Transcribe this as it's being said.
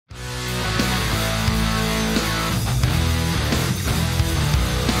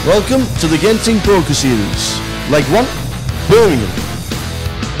Welcome to the Genting Poker Series. Leg 1, Birmingham.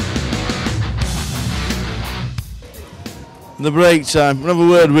 The break time. We'll have a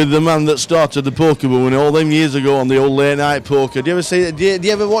word with the man that started the poker boom all them years ago on the old late night poker. Do you ever see? Do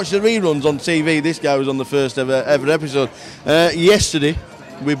you ever watch the reruns on TV? This guy was on the first ever episode. Yesterday,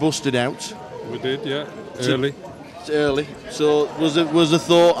 we busted out. We did, yeah. Early. Early. So was the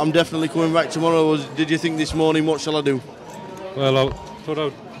thought, I'm definitely coming back tomorrow? Or did you think this morning, what shall I do? Well, I thought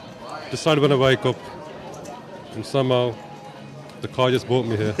I'd decide when I wake up, and somehow the car just brought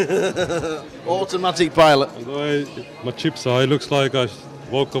me here. Automatic pilot. And the way my chips are, it looks like I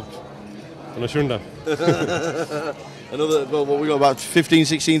woke up and I shouldn't have. Another, well, what we got, about 15,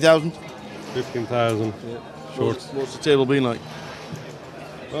 16,000? 15,000 short. What's the table been like?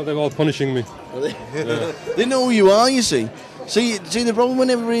 Well, they're all punishing me. Are they? Yeah. They know who you are, you see. See, the problem when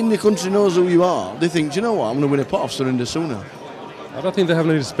everybody in the country knows who you are, they think, do you know what, I'm going to win a pot off Surinder Sunar. I don't think they have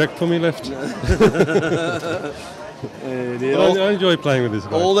any respect for me left. I enjoy playing with this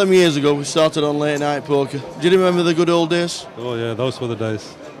guy. All them years ago, we started on late night poker. Do you remember the good old days? Oh yeah, those were the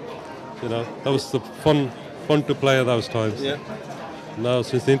days. You know, that was the fun to play at those times. Yeah. Now,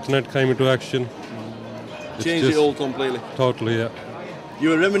 since the internet came into action, Changed it all completely. Totally, yeah.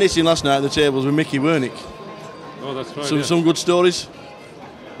 You were reminiscing last night at the tables with Mickey, weren't you? Oh, that's right. Some good stories.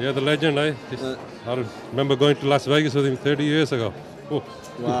 Yeah, the legend, eh? I remember going to Las Vegas with him 30 years ago. Oh.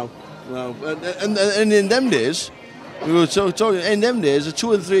 Wow. And in them days, we were talking, in them days, a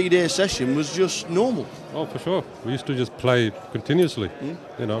 2 and 3 day session was just normal. Oh, for sure. We used to just play continuously,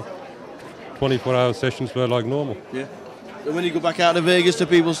 you know. 24-hour sessions were like normal. Yeah. And when you go back out to Vegas, do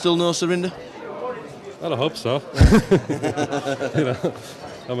people still know Surinder? Well, I hope so. You know,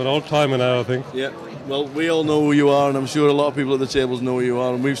 I'm an old timer now, I think. Yeah. Well, we all know who you are, and I'm sure a lot of people at the tables know who you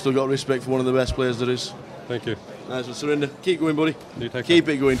are, and we've still got respect for one of the best players there is. Thank you. Nice one, Surinder. Keep going, buddy. You take Keep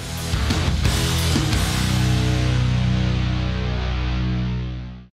care. it going.